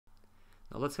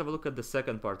Now let's have a look at the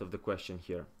second part of the question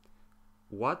here.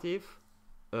 What if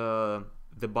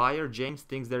the buyer, James,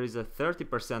 thinks there is a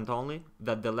 30% only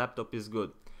that the laptop is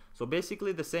good? So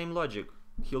basically the same logic.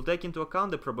 He'll take into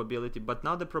account the probability, but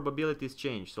now the probabilities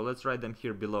change. So let's write them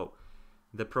here below.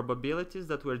 The probabilities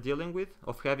that we're dealing with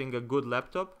of having a good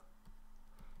laptop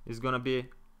is going to be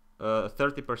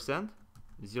 30%,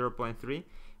 0.3,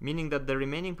 meaning that the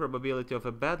remaining probability of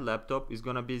a bad laptop is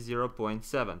going to be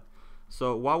 0.7.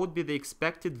 So what would be the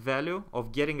expected value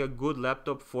of getting a good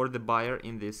laptop for the buyer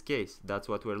in this case? That's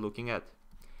what we're looking at.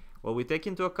 Well, we take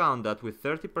into account that with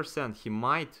 30% he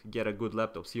might get a good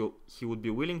laptop, so he would be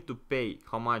willing to pay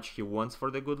how much he wants for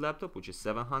the good laptop, which is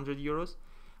 700 euros,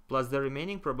 plus the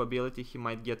remaining probability he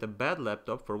might get a bad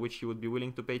laptop for which he would be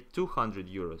willing to pay 200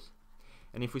 euros.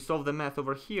 And if we solve the math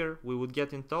over here, we would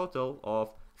get in total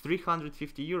of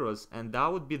 350 euros, and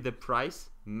that would be the price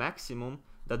maximum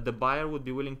that the buyer would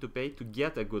be willing to pay to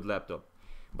get a good laptop.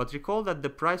 But recall that the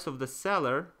price of the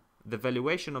seller, the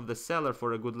valuation of the seller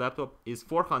for a good laptop is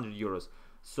 400 euros.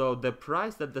 So the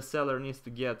price that the seller needs to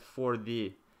get for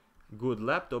the good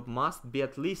laptop must be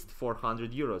at least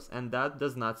 400 euros, and that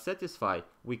does not satisfy.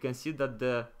 We can see that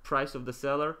the price of the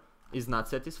seller is not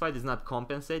satisfied, is not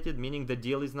compensated, meaning the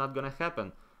deal is not going to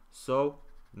happen. So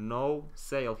no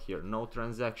sale here, no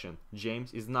transaction.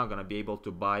 James is not going to be able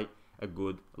to buy a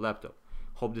good laptop.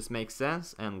 Hope this makes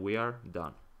sense, and we are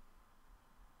done.